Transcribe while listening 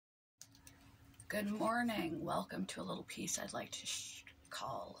Good morning. Welcome to a little piece I'd like to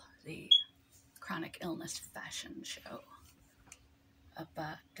call the Chronic Illness Fashion Show.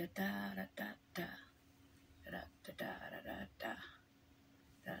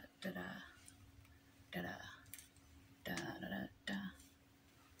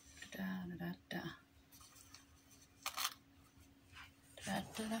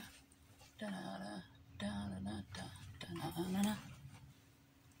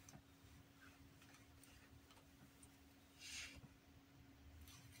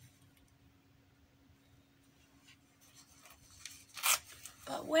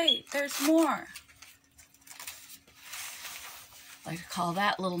 But wait, there's more. I like to call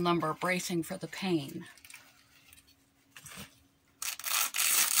that little number bracing for the pain.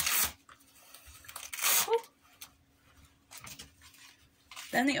 Whew.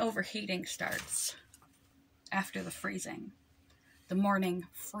 Then the overheating starts after the freezing. The morning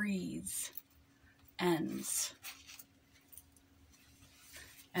freeze ends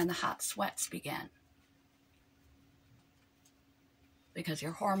and the hot sweats begin because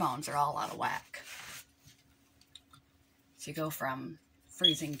your hormones are all out of whack. So you go from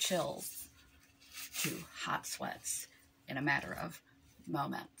freezing chills to hot sweats in a matter of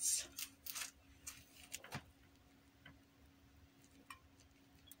moments.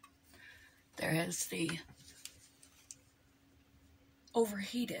 There is the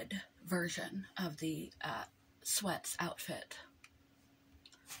overheated version of the sweats outfit.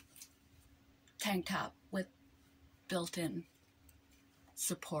 Tank top with built-in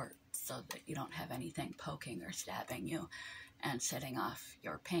support so that you don't have anything poking or stabbing you and setting off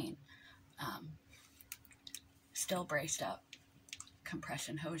your pain. Still braced up,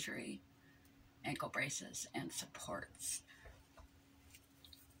 compression hosiery, ankle braces, and supports.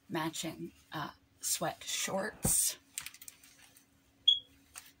 Matching sweat shorts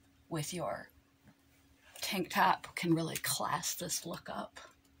with your tank top can really class this look up.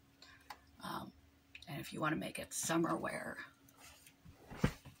 And if you want to make it summer wear,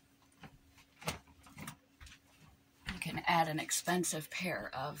 you can add an expensive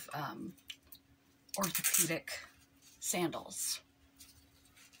pair of orthopedic sandals.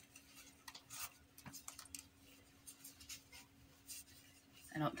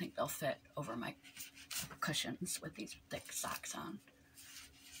 I don't think they'll fit over my cushions with these thick socks on.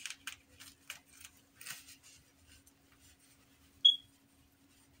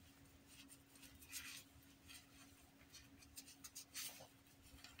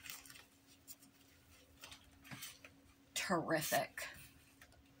 Terrific.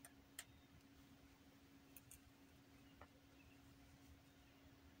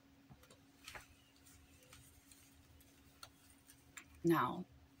 Now,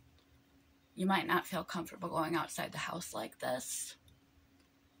 you might not feel comfortable going outside the house like this.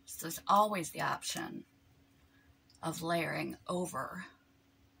 So there's always the option of layering over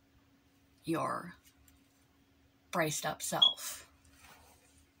your braced up self.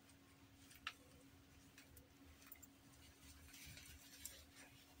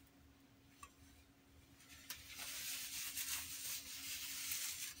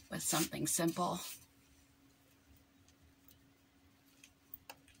 With something simple.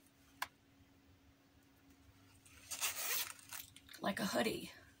 Like a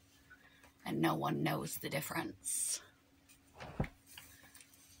hoodie, and no one knows the difference.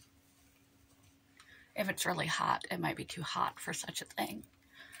 If it's really hot, it might be too hot for such a thing.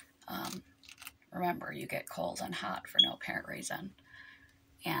 Remember, you get cold and hot for no apparent reason.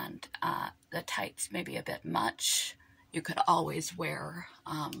 And the tights may be a bit much. You could always wear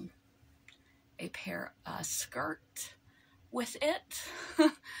a pair of skirt with it.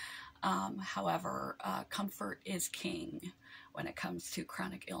 However, comfort is king when it comes to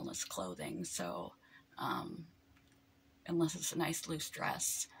chronic illness clothing. So unless it's a nice loose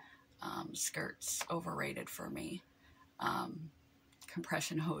dress, skirts overrated for me.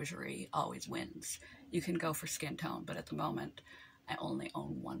 Compression hosiery always wins. You can go for skin tone, but at the moment I only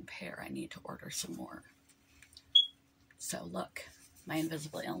own one pair. I need to order some more. So look, my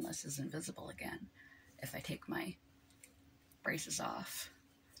invisible illness is invisible again. If I take my braces off,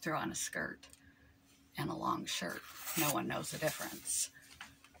 throw on a skirt and a long shirt, no one knows the difference.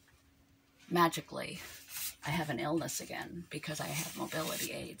 Magically, I have an illness again because I have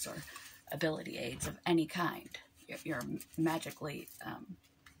mobility aids or ability aids of any kind. You're magically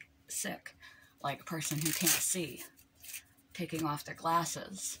sick, like a person who can't see. Taking off their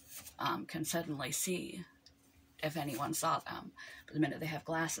glasses can suddenly see if anyone saw them. But the minute they have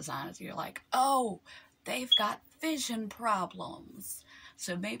glasses on, you're like, oh, they've got vision problems.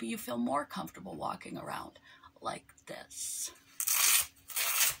 So maybe you feel more comfortable walking around like this.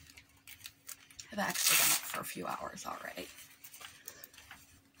 I've actually been up for a few hours already.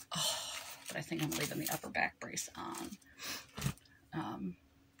 Oh, but I think I'm leaving the upper back brace on.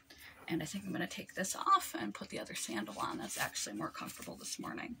 And I think I'm going to take this off and put the other sandal on. That's actually more comfortable this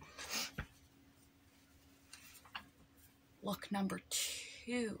morning. Look number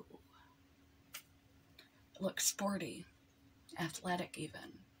 2. Look sporty, athletic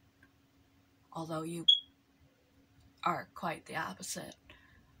even. Although you are quite the opposite.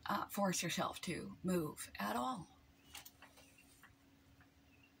 Force yourself to move at all.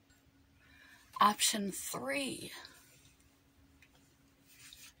 Option 3.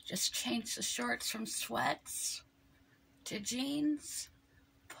 Just change the shorts from sweats to jeans.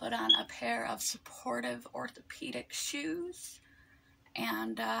 Put on a pair of supportive orthopedic shoes.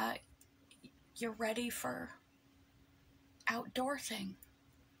 And you're ready for outdoor thing.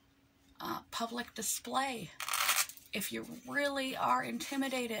 Public display. If you really are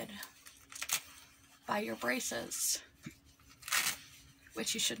intimidated by your braces,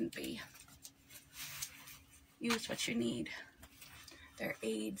 which you shouldn't be, use what you need. They're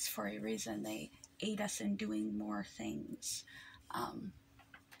aids for a reason. They aid us in doing more things.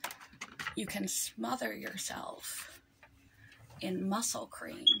 You can smother yourself in muscle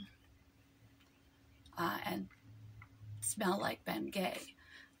cream and smell like Bengay.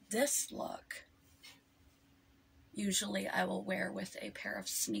 This look, usually I will wear with a pair of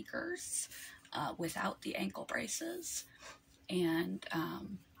sneakers without the ankle braces, and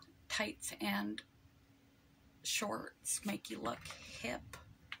tights and shorts make you look hip.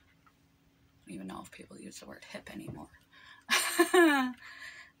 I don't even know if people use the word hip anymore.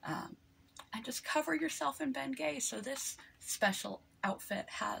 And just cover yourself in Bengay. So this special outfit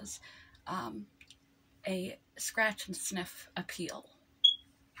has a scratch and sniff appeal.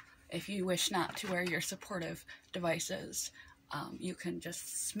 If you wish not to wear your supportive devices, you can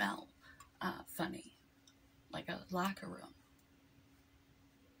just smell funny, like a locker room.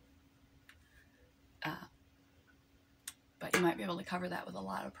 But you might be able to cover that with a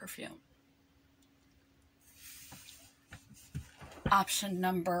lot of perfume. Option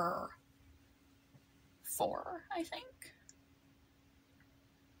number 4, I think.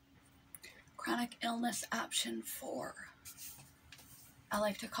 Chronic illness option 4. I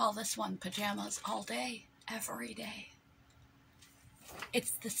like to call this one pajamas all day, every day.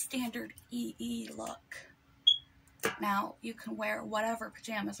 It's the standard EE look. Now, you can wear whatever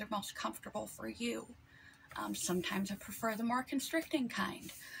pajamas are most comfortable for you. Sometimes I prefer the more constricting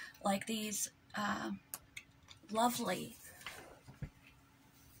kind, like these lovely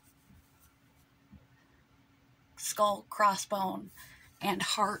skull, crossbone, and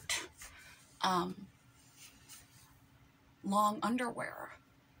heart long underwear.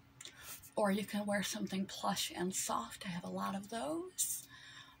 Or you can wear something plush and soft. I have a lot of those.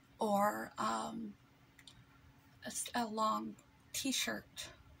 Or a long t-shirt,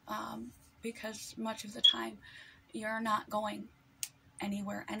 because much of the time you're not going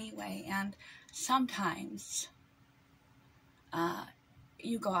anywhere anyway, and sometimes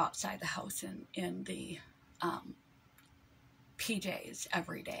you go outside the house in the PJs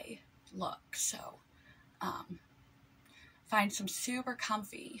everyday look. So find some super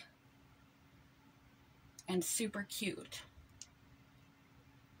comfy and super cute.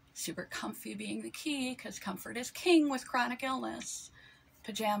 Super comfy being the key, because comfort is king with chronic illness.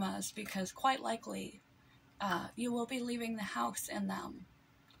 Pajamas, because quite likely you will be leaving the house in them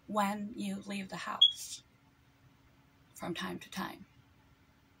when you leave the house from time to time.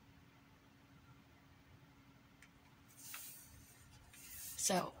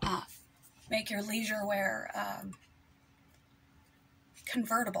 So make your leisure wear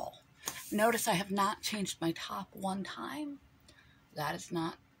convertible. Notice I have not changed my top one time. That is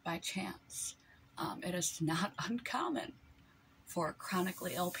not by chance. It is not uncommon for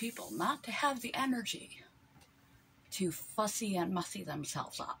chronically ill people not to have the energy to fussy and mussy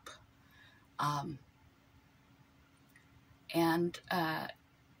themselves up. And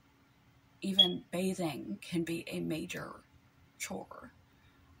even bathing can be a major chore.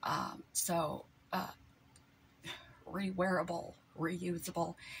 So rewearable,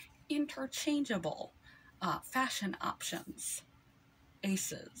 reusable, interchangeable fashion options.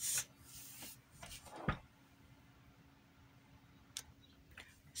 Aces.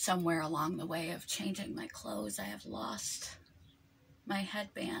 Somewhere along the way of changing my clothes, I have lost my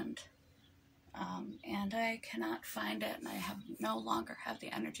headband, and I cannot find it, and I no longer have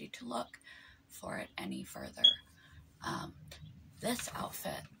the energy to look for it any further. This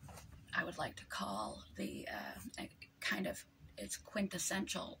outfit I would like to call the kind of, it's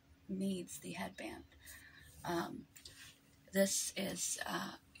quintessential, needs the headband. This is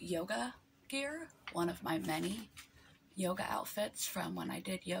yoga gear, one of my many yoga outfits from when I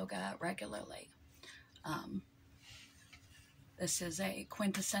did yoga regularly. This is a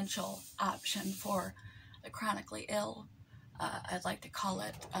quintessential option for the chronically ill. I'd like to call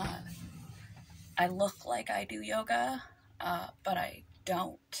it, I look like I do yoga, but I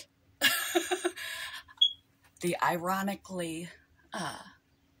don't. The ironically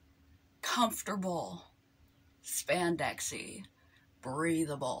comfortable, spandexy,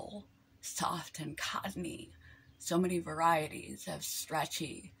 breathable, soft and cottony. So many varieties of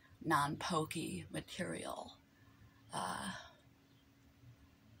stretchy, non-pokey material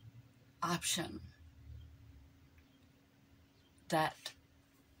option that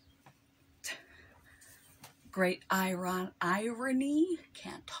great irony,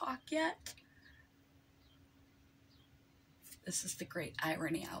 can't talk yet. This is the great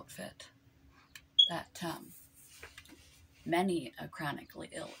irony outfit that many a chronically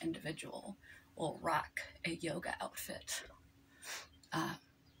ill individual will rock a yoga outfit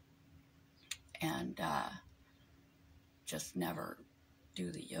and just never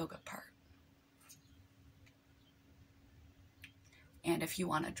do the yoga part. And if you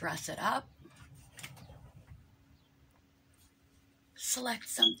want to dress it up, select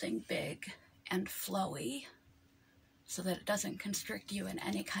something big and flowy so that it doesn't constrict you in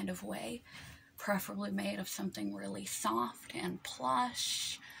any kind of way, preferably made of something really soft and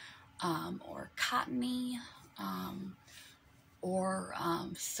plush, or cottony, or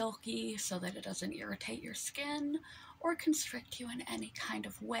silky so that it doesn't irritate your skin or constrict you in any kind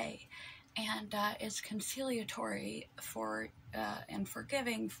of way, and is conciliatory for and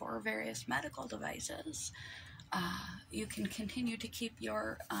forgiving for various medical devices. You can continue to keep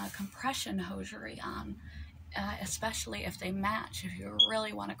your compression hosiery on, especially if they match. If you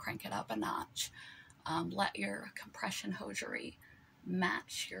really want to crank it up a notch, let your compression hosiery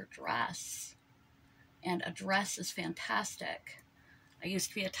match your dress. And a dress is fantastic. I used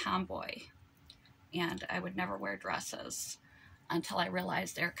to be a tomboy, and I would never wear dresses until I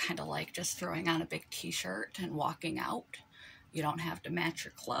realized they're kind of like just throwing on a big t-shirt and walking out. You don't have to match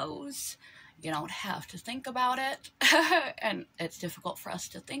your clothes. You don't have to think about it. And it's difficult for us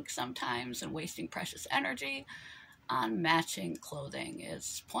to think sometimes, and wasting precious energy on matching clothing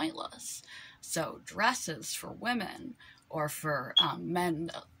is pointless. So dresses for women, or for men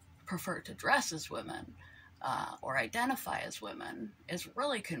that prefer to dress as women or identify as women, is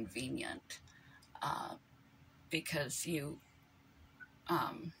really convenient because you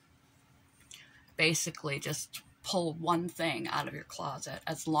basically just pull one thing out of your closet,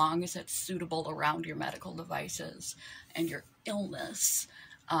 as long as it's suitable around your medical devices and your illness,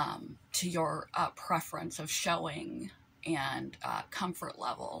 to your preference of showing and comfort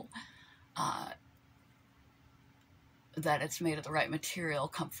level, that it's made of the right material.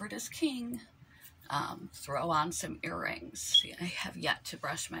 Comfort is king. Throw on some earrings. I have yet to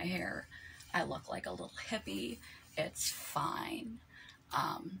brush my hair. I look like a little hippie. It's fine.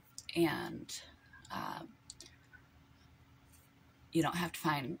 You don't have to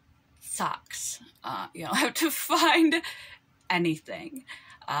find socks. You don't have to find anything.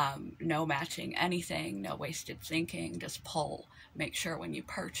 No matching anything, no wasted thinking. Just pull. Make sure when you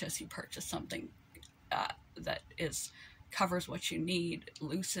purchase something that covers what you need,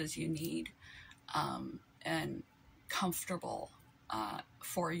 loose as you need, and comfortable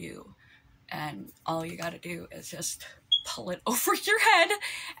for you. And all you got to do is just pull it over your head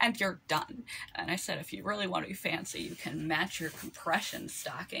and you're done. And I said, if you really want to be fancy, you can match your compression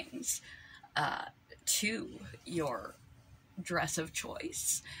stockings to your dress of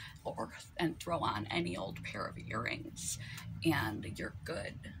choice, and throw on any old pair of earrings, and you're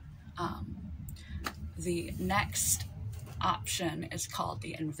good. The next option is called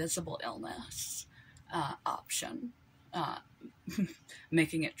the invisible illness option,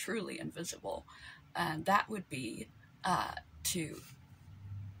 making it truly invisible. And that would be to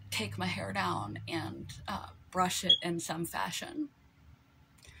take my hair down and brush it in some fashion,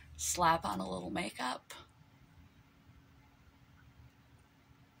 slap on a little makeup,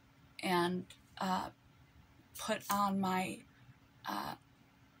 and put on my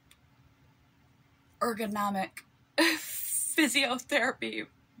ergonomic physiotherapy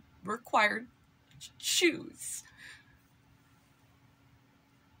required shoes.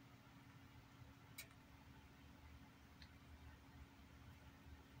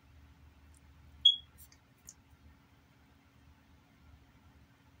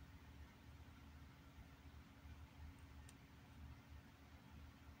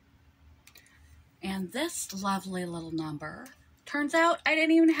 And this lovely little number, turns out I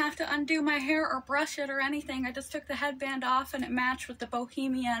didn't even have to undo my hair or brush it or anything. I just took the headband off and it matched with the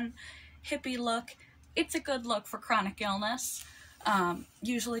bohemian hippie look. It's a good look for chronic illness.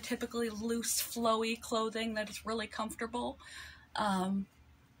 Usually typically loose, flowy clothing that is really comfortable.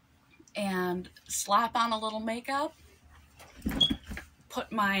 And slap on a little makeup,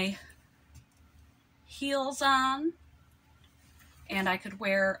 put my heels on, and I could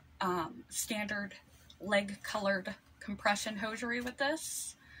wear standard leg-colored compression hosiery with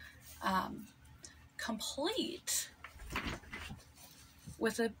this, complete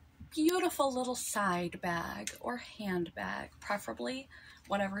with a beautiful little side bag or handbag, preferably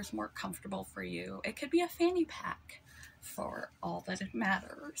whatever's more comfortable for you. It could be a fanny pack for all that it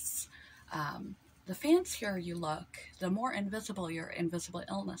matters. The fancier you look, the more invisible your invisible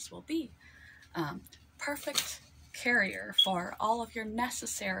illness will be. Perfect carrier for all of your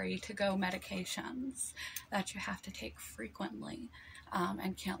necessary to-go medications that you have to take frequently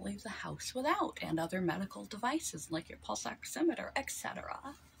and can't leave the house without, and other medical devices like your pulse oximeter, etc.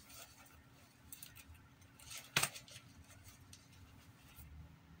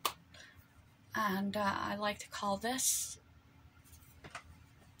 And I like to call this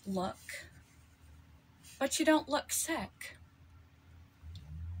look, but you don't look sick.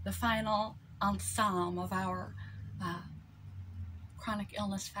 The final ensemble of our chronic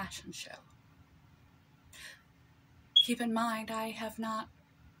illness fashion show. Keep in mind, I have not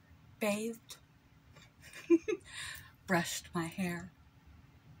bathed, brushed my hair,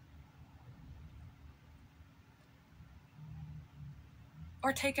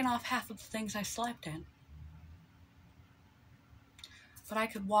 or taken off half of the things I slept in. But I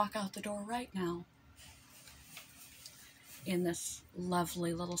could walk out the door right now in this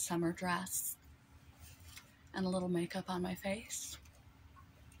lovely little summer dress and a little makeup on my face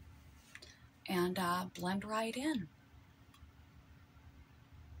and blend right in.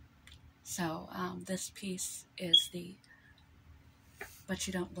 So this piece is the "but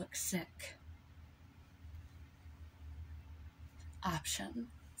you don't look sick" option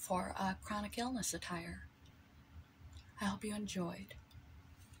for chronic illness attire. I hope you enjoyed.